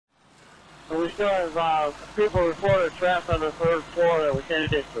We still have people reported trapped on the third floor that we can't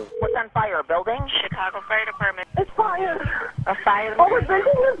get to. What's on fire? A building? Chicago Fire Department. It's fire. A fire? Oh, the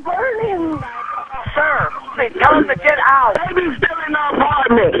building is burning. Sir, please tell them to get out. Baby's still in the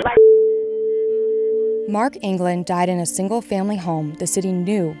apartment. Mark England died in a single-family home the city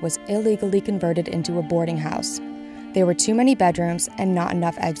knew was illegally converted into a boarding house. There were too many bedrooms and not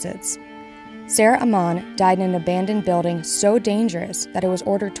enough exits. Sarah Aman died in an abandoned building so dangerous that it was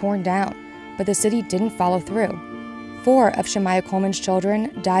ordered torn down, but the city didn't follow through. 4 of Shemaya Coleman's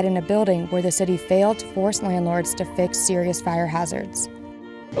children died in a building where the city failed to force landlords to fix serious fire hazards.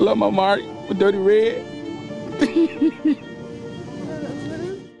 I love my Mark with Dirty Red.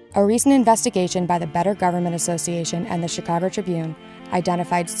 A recent investigation by the Better Government Association and the Chicago Tribune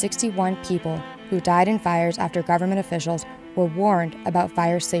identified 61 people who died in fires after government officials were warned about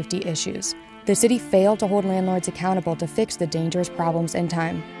fire safety issues. The city failed to hold landlords accountable to fix the dangerous problems in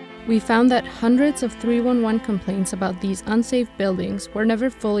time. We found that hundreds of 311 complaints about these unsafe buildings were never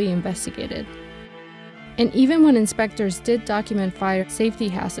fully investigated. And even when inspectors did document fire safety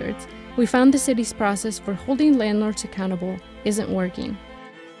hazards, we found the city's process for holding landlords accountable isn't working.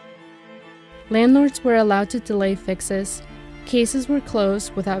 Landlords were allowed to delay fixes, cases were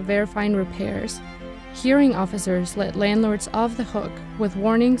closed without verifying repairs, hearing officers let landlords off the hook with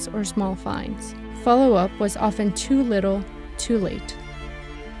warnings or small fines. Follow-up was often too little, too late.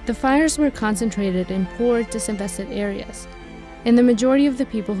 The fires were concentrated in poor, disinvested areas, and the majority of the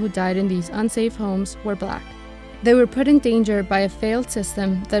people who died in these unsafe homes were Black. They were put in danger by a failed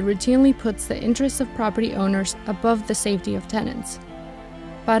system that routinely puts the interests of property owners above the safety of tenants.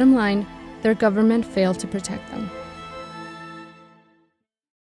 Bottom line, their government failed to protect them.